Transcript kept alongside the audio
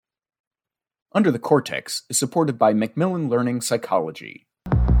Under the Cortex is supported by Macmillan Learning Psychology.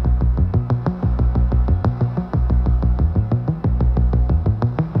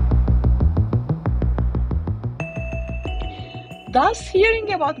 Does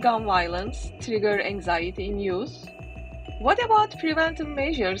hearing about gun violence trigger anxiety in youth? What about preventive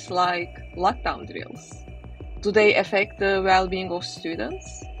measures like lockdown drills? Do they affect the well-being of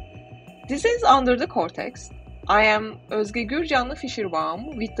students? This is Under the Cortex. I am Özge Gürcanlı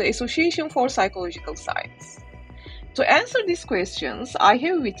Fischerbaum with the Association for Psychological Science. To answer these questions, I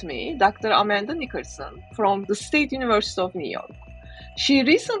have with me Dr. Amanda Nickerson from the State University of New York. She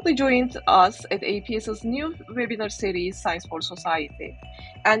recently joined us at APS's new webinar series, Science for Society,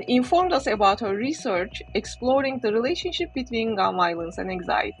 and informed us about her research exploring the relationship between gun violence and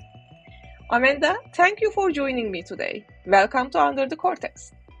anxiety. Amanda, thank you for joining me today. Welcome to Under the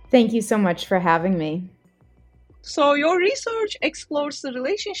Cortex. Thank you so much for having me. So your research explores the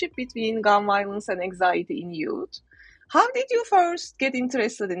relationship between gun violence and anxiety in youth. How did you first get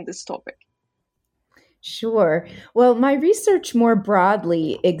interested in this topic? Sure. Well, my research more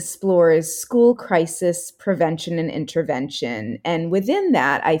broadly explores school crisis prevention and intervention. And within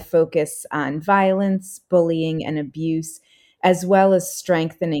that, I focus on violence, bullying, and abuse, as well as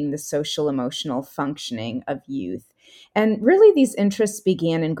strengthening the social emotional functioning of youth. And really, these interests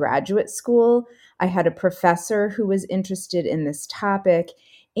began in graduate school. I had a professor who was interested in this topic.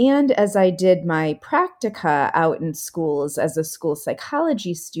 And as I did my practica out in schools as a school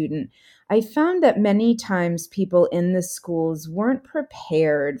psychology student, I found that many times people in the schools weren't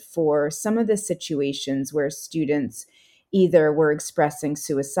prepared for some of the situations where students either were expressing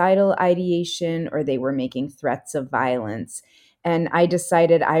suicidal ideation or they were making threats of violence. And I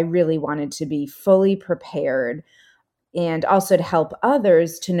decided I really wanted to be fully prepared and also to help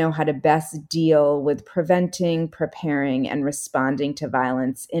others to know how to best deal with preventing, preparing, and responding to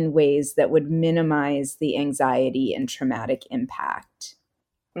violence in ways that would minimize the anxiety and traumatic impact.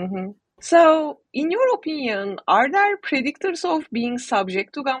 Mm-hmm. So, in your opinion, are there predictors of being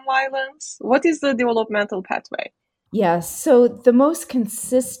subject to gun violence? What is the developmental pathway? Yes, so the most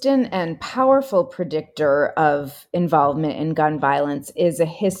consistent and powerful predictor of involvement in gun violence is a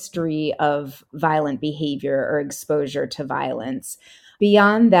history of violent behavior or exposure to violence.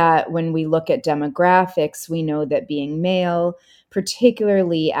 Beyond that, when we look at demographics, we know that being male,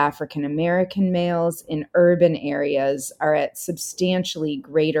 particularly African American males in urban areas, are at substantially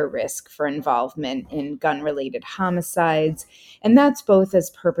greater risk for involvement in gun-related homicides, and that's both as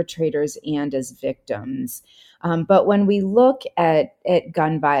perpetrators and as victims. But when we look at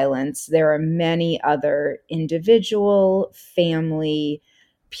gun violence, there are many other individual, family,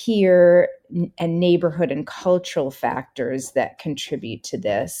 peer, and neighborhood and cultural factors that contribute to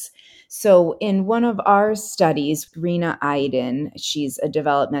this. So in one of our studies, Rena Iden, she's a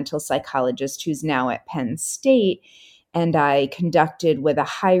developmental psychologist who's now at Penn State, and I conducted with a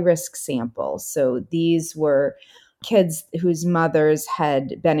high-risk sample. So these were kids whose mothers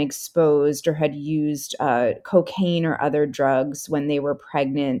had been exposed or had used cocaine or other drugs when they were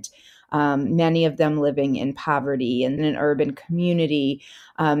pregnant, many of them living in poverty in an urban community.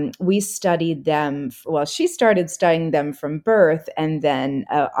 We studied them, she started studying them from birth, and then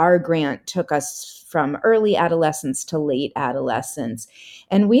our grant took us from early adolescence to late adolescence.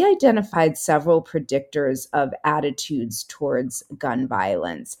 And we identified several predictors of attitudes towards gun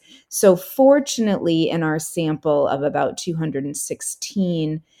violence. So fortunately, in our sample of about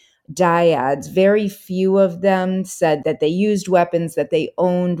 216 dyads, very few of them said that they used weapons, that they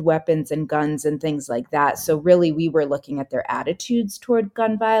owned weapons and guns and things like that. So really, we were looking at their attitudes toward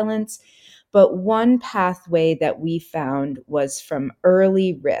gun violence. But one pathway that we found was from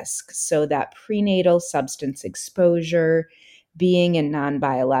early risk, so that prenatal substance exposure, being in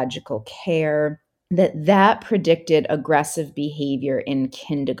non-biological care, that predicted aggressive behavior in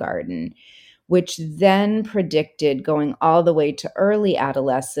kindergarten, which then predicted going all the way to early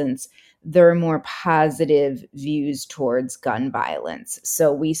adolescence, there are more positive views towards gun violence.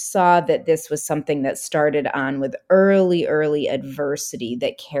 So we saw that this was something that started on with early adversity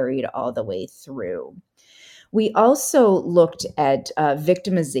that carried all the way through. We also looked at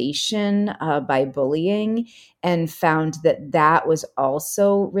victimization by bullying and found that that was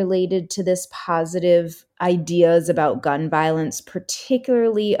also related to this positive ideas about gun violence,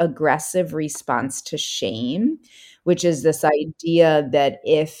 particularly aggressive response to shame, which is this idea that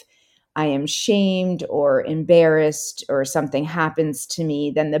if I am shamed or embarrassed or something happens to me,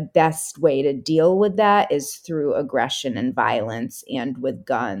 then the best way to deal with that is through aggression and violence and with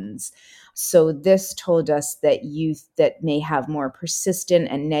guns. So this told us that youth that may have more persistent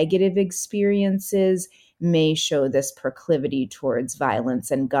and negative experiences may show this proclivity towards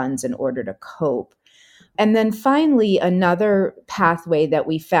violence and guns in order to cope. And then finally, another pathway that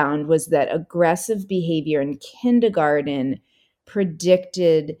we found was that aggressive behavior in kindergarten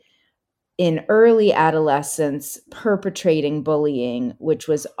predicted in early adolescence perpetrating bullying, which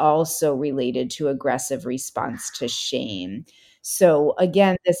was also related to aggressive response to shame. So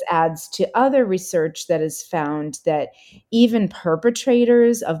again, this adds to other research that has found that even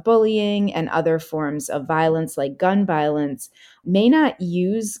perpetrators of bullying and other forms of violence like gun violence may not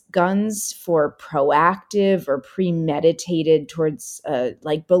use guns for proactive or premeditated towards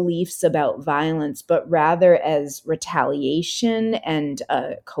like beliefs about violence, but rather as retaliation and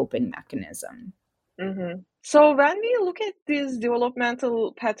a coping mechanism. So when we look at this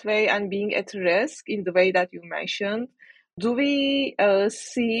developmental pathway and being at risk in the way that you mentioned, do we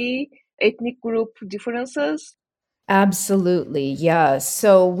see ethnic group differences? Absolutely. Yeah.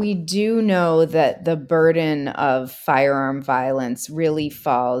 So we do know that the burden of firearm violence really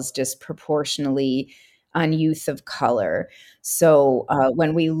falls disproportionately on youth of color. So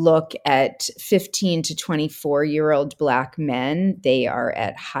when we look at 15 to 24-year-old Black men, they are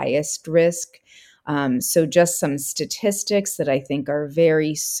at highest risk. So just some statistics that I think are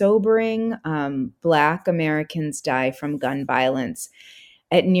very sobering. Black Americans die from gun violence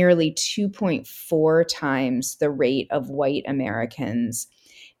at nearly 2.4 times the rate of white Americans.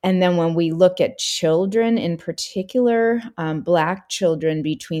 And then when we look at children in particular, Black children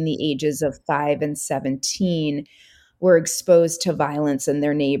between the ages of 5 and 17 were exposed to violence in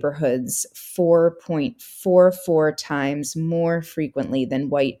their neighborhoods 4.44 times more frequently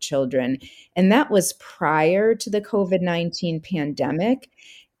than white children. And that was prior to the COVID-19 pandemic.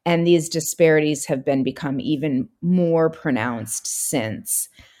 And these disparities have become even more pronounced since.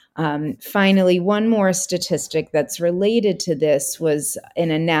 Finally, one more statistic that's related to this was an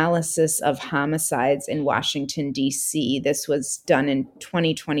analysis of homicides in Washington, D.C. This was done in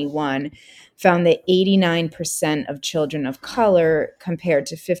 2021, found that 89% of children of color compared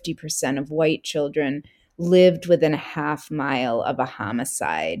to 50% of white children lived within a half mile of a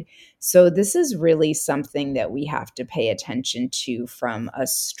homicide. So this is really something that we have to pay attention to from a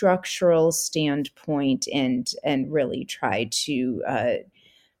structural standpoint and really try to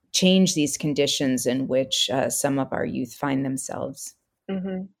change these conditions in which some of our youth find themselves.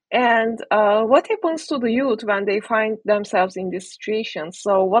 And what happens to the youth when they find themselves in this situation?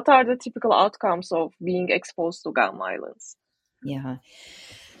 So what are the typical outcomes of being exposed to gun violence? Yeah.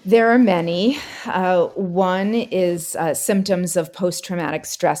 There are many. One is symptoms of post-traumatic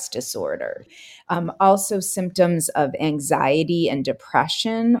stress disorder. Also, symptoms of anxiety and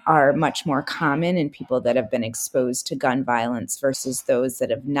depression are much more common in people that have been exposed to gun violence versus those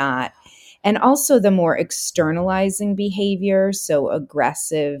that have not. And also the more externalizing behavior, so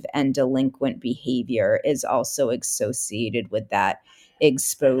aggressive and delinquent behavior, is also associated with that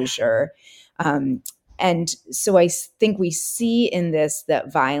exposure. And so I think we see in this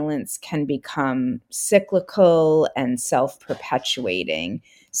that violence can become cyclical and self-perpetuating.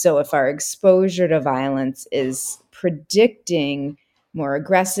 So if our exposure to violence is predicting more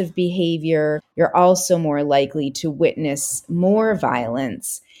aggressive behavior, you're also more likely to witness more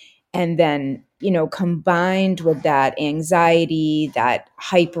violence. And then, combined with that anxiety, that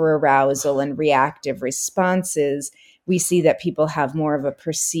hyperarousal and reactive responses, we see that people have more of a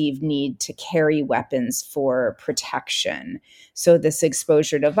perceived need to carry weapons for protection. So this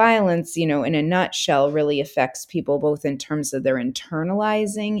exposure to violence, in a nutshell, really affects people both in terms of their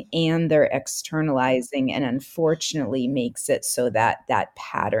internalizing and their externalizing, and unfortunately makes it so that that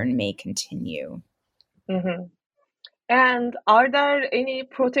pattern may continue. And are there any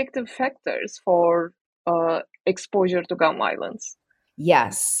protective factors for exposure to gun violence?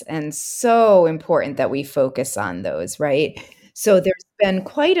 Yes, and so important that we focus on those, right? So there's been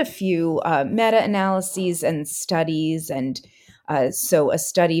quite a few meta-analyses and studies, and so a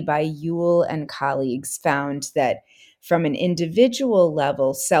study by Yule and colleagues found that from an individual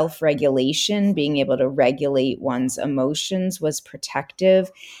level, self-regulation, being able to regulate one's emotions, was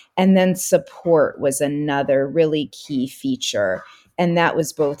protective, and then support was another really key feature, and that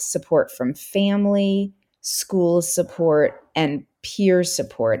was both support from family, school support, and peer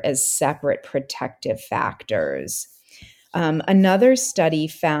support as separate protective factors. Another study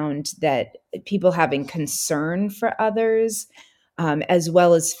found that people having concern for others, as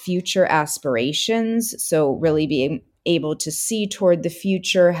well as future aspirations, so really being able to see toward the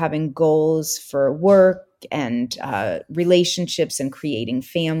future, having goals for work and relationships and creating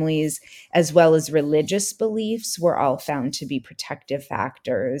families, as well as religious beliefs, were all found to be protective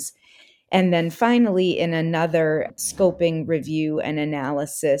factors. And then finally, in another scoping review and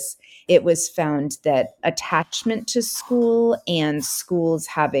analysis, it was found that attachment to school and schools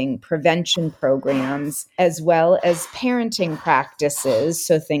having prevention programs, as well as parenting practices,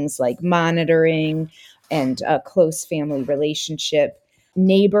 so things like monitoring and a close family relationship,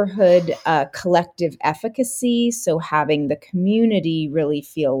 neighborhood collective efficacy, so having the community really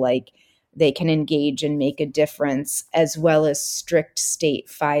feel like they can engage and make a difference, as well as strict state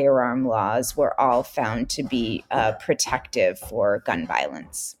firearm laws, were all found to be protective for gun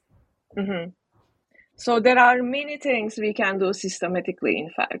violence. Mhm. So there are many things we can do systematically, in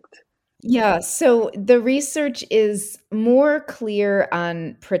fact. Yeah, so the research is more clear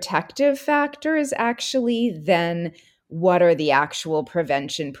on protective factors actually than what are the actual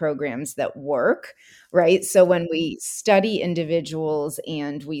prevention programs that work, right? So when we study individuals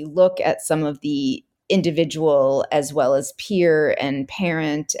and we look at some of the individual as well as peer and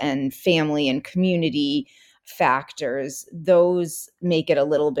parent and family and community factors, those make it a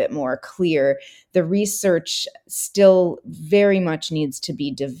little bit more clear. The research still very much needs to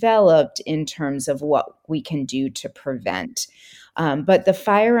be developed in terms of what we can do to prevent. But the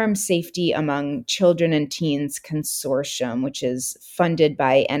Firearm Safety Among Children and Teens Consortium, which is funded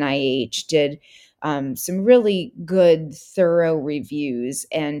by NIH, did some really good, thorough reviews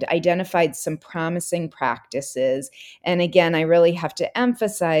and identified some promising practices. And again, I really have to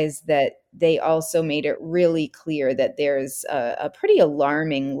emphasize that they also made it really clear that there's a pretty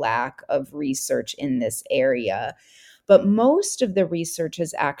alarming lack of research in this area. But most of the research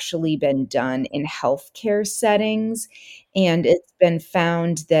has actually been done in healthcare settings, and it's been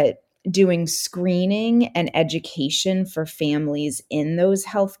found that doing screening and education for families in those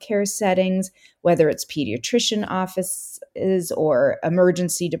healthcare settings, whether it's pediatrician offices or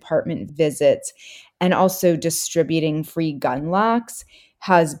emergency department visits, and also distributing free gun locks,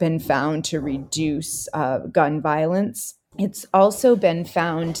 has been found to reduce gun violence. It's also been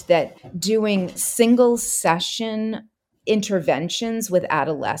found that doing single session interventions with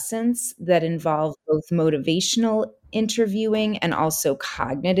adolescents that involve both motivational interviewing and also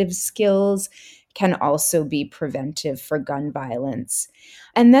cognitive skills can also be preventive for gun violence.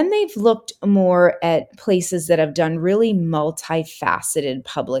 And then they've looked more at places that have done really multifaceted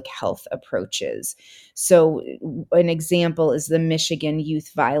public health approaches. So, an example is the Michigan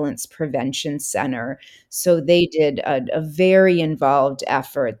Youth Violence Prevention Center. So, they did a very involved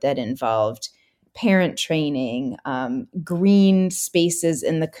effort that involved parent training, green spaces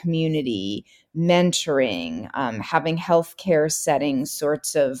in the community, mentoring, having healthcare settings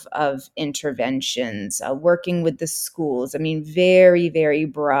sorts of interventions, working with the schools. I mean, very, very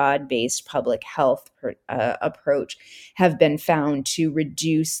broad-based public health approach have been found to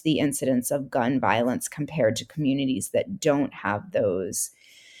reduce the incidence of gun violence compared to communities that don't have those.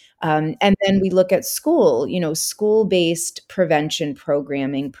 And then we look at school-based prevention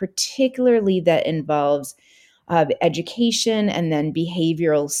programming, particularly that involves education and then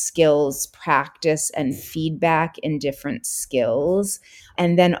behavioral skills, practice, and feedback in different skills.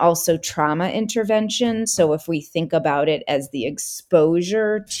 And then also trauma intervention. So if we think about it as the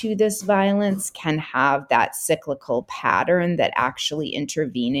exposure to this violence can have that cyclical pattern, that actually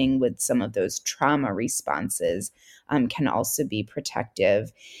intervening with some of those trauma responses can also be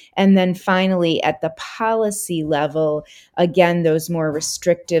protective. And then finally, at the policy level, again, those more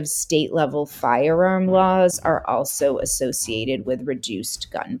restrictive state level firearm laws are also associated with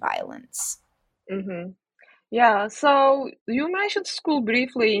reduced gun violence. Mm-hmm. Yeah, so you mentioned school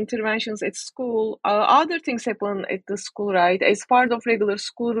briefly, interventions at school. Other things happen at the school, right? As part of regular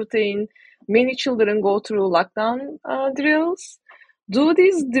school routine, many children go through lockdown drills. Do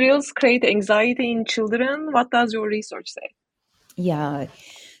these drills create anxiety in children? What does your research say? Yeah.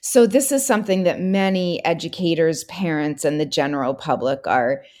 So this is something that many educators, parents, and the general public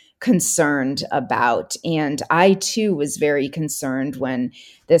are concerned about. And I too was very concerned when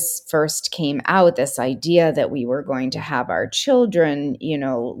this first came out, this idea that we were going to have our children,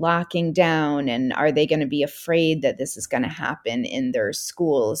 locking down, and are they going to be afraid that this is going to happen in their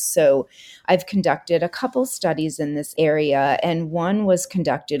schools? So I've conducted a couple studies in this area, and one was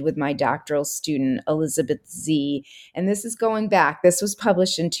conducted with my doctoral student, Elizabeth Z. And this is going back, this was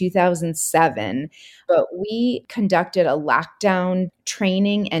published in 2007, but we conducted a lockdown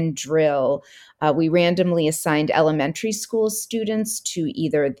training and drill. We randomly assigned elementary school students to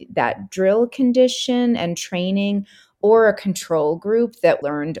either that drill condition and training or a control group that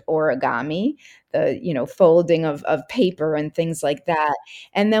learned origami. folding of paper and things like that.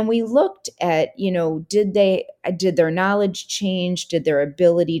 And then we looked at, did their knowledge change? Did their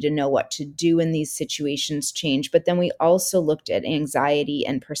ability to know what to do in these situations change? But then we also looked at anxiety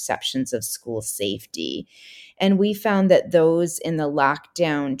and perceptions of school safety. And we found that those in the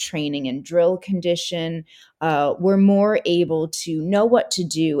lockdown training and drill condition were more able to know what to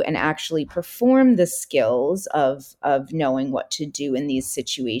do and actually perform the skills of knowing what to do in these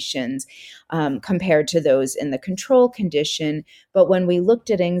situations compared to those in the control condition. But when we looked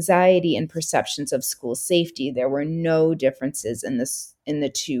at anxiety and perceptions of school safety, there were no differences in the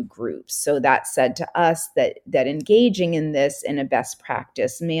two groups. So that said to us that engaging in this in a best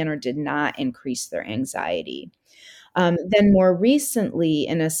practice manner did not increase their anxiety. Then more recently,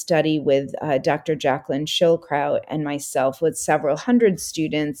 in a study with Dr. Jacqueline Schildkraut and myself, with several hundred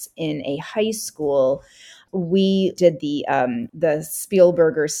students in a high school, we did the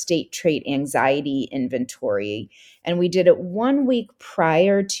Spielberger State Trait Anxiety Inventory, and we did it 1 week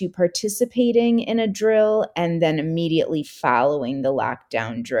prior to participating in a drill and then immediately following the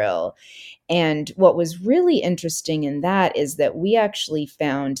lockdown drill. And what was really interesting in that is that we actually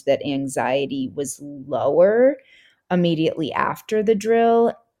found that anxiety was lower immediately after the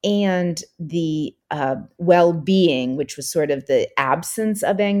drill, and the well-being, which was sort of the absence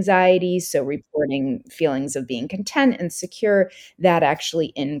of anxiety, so reporting feelings of being content and secure, that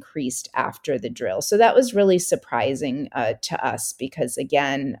actually increased after the drill. So that was really surprising to us because,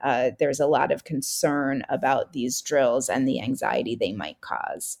 again, there's a lot of concern about these drills and the anxiety they might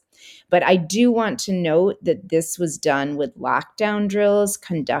cause. But I do want to note that this was done with lockdown drills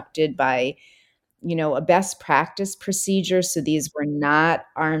conducted by a best practice procedure. So these were not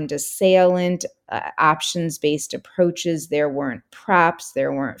armed assailant options-based approaches. There weren't props.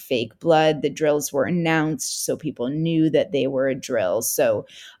 There weren't fake blood. The drills were announced, so people knew that they were a drill. So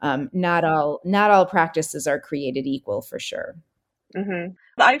not all practices are created equal, for sure. Mm-hmm.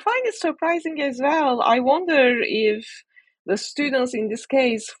 I find it surprising as well. I wonder if the students in this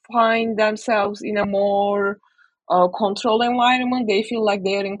case find themselves in a more controlled environment. They feel like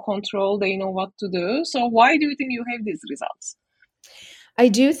they are in control. They know what to do. So why do you think you have these results? I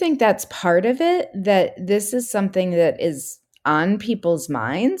do think that's part of it, that this is something that is on people's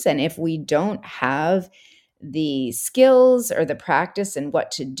minds. And if we don't have the skills or the practice and what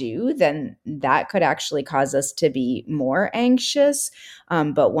to do, then that could actually cause us to be more anxious.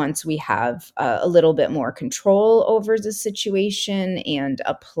 But once we have a little bit more control over the situation and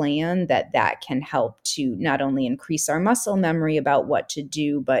a plan, that can help to not only increase our muscle memory about what to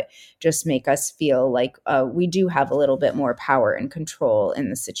do, but just make us feel like we do have a little bit more power and control in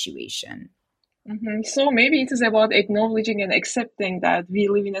the situation. Mm-hmm. So maybe it is about acknowledging and accepting that we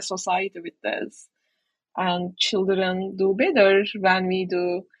live in a society with this. And children do better when we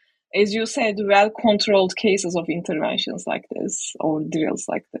do, as you said, well-controlled cases of interventions like this or drills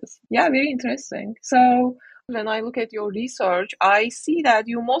like this. Yeah, very interesting. So when I look at your research, I see that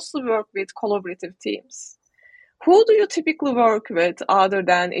you mostly work with collaborative teams. Who do you typically work with other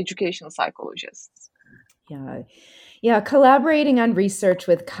than education psychologists? Yeah, collaborating on research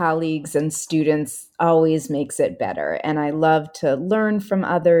with colleagues and students always makes it better. And I love to learn from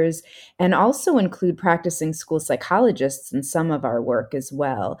others and also include practicing school psychologists in some of our work as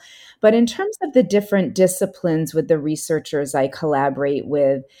well. But in terms of the different disciplines with the researchers I collaborate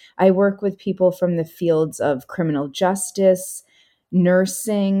with, I work with people from the fields of criminal justice,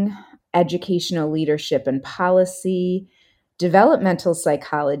 nursing, educational leadership and policy, developmental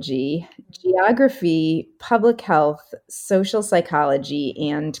psychology, geography, public health, social psychology,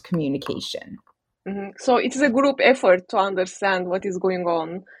 and communication. Mm-hmm. So it is a group effort to understand what is going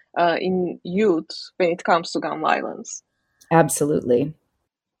on in youth when it comes to gun violence. Absolutely.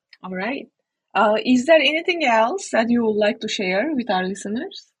 All right. Is there anything else that you would like to share with our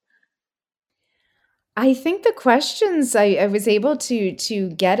listeners? I think the questions I was able to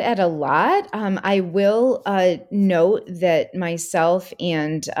get at a lot. I will note that myself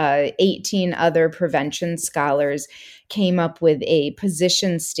and 18 other prevention scholars came up with a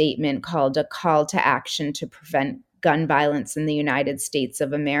position statement called A Call to Action to Prevent Gun Violence in the United States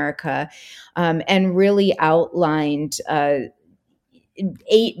of America, and really outlined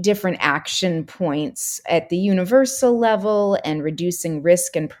 8 different action points at the universal level and reducing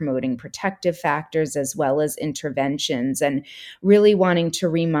risk and promoting protective factors as well as interventions, and really wanting to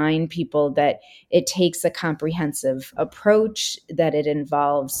remind people that it takes a comprehensive approach, that it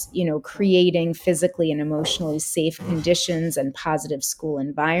involves, creating physically and emotionally safe conditions and positive school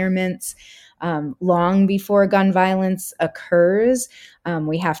environments long before gun violence occurs,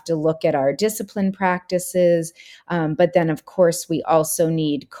 We have to look at our discipline practices. But then, of course, we also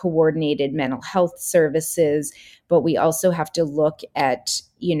need coordinated mental health services. But we also have to look at,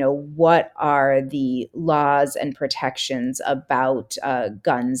 what are the laws and protections about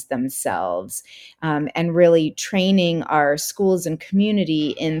guns themselves, and really training our schools and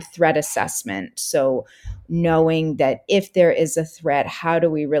community in threat assessment. So knowing that if there is a threat, how do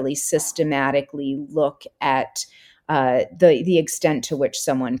we really systematically look at the extent to which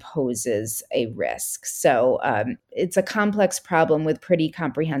someone poses a risk. So it's a complex problem with pretty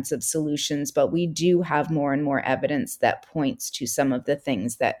comprehensive solutions, but we do have more and more evidence that points to some of the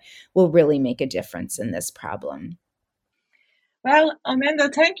things that will really make a difference in this problem. Well, Amanda,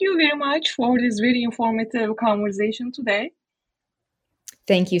 thank you very much for this very informative conversation today.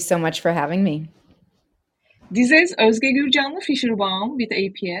 Thank you so much for having me. This is Özge Gürcanlı Fischerbaum with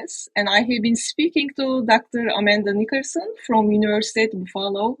APS, and I have been speaking to Dr. Amanda Nickerson from University at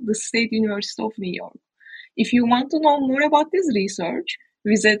Buffalo, the State University of New York. If you want to know more about this research,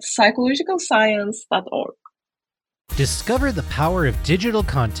 visit psychologicalscience.org. Discover the power of digital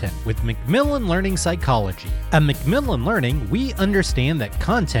content with Macmillan Learning Psychology. At Macmillan Learning, we understand that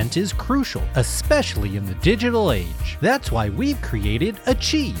content is crucial, especially in the digital age. That's why we've created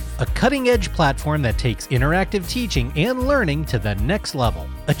Achieve, a cutting-edge platform that takes interactive teaching and learning to the next level.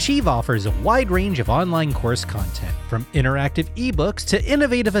 Achieve offers a wide range of online course content, from interactive ebooks to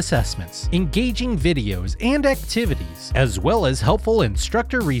innovative assessments, engaging videos and activities, as well as helpful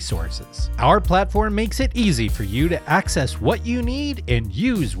instructor resources. Our platform makes it easy for you to access what you need and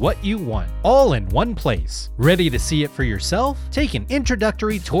use what you want, all in one place. Ready to see it for yourself? Take an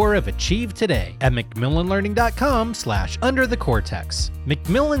introductory tour of Achieve today at macmillanlearning.com/underthecortex.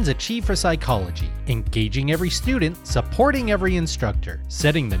 Macmillan's Achieve for Psychology, engaging every student, supporting every instructor,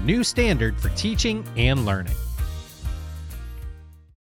 setting the new standard for teaching and learning.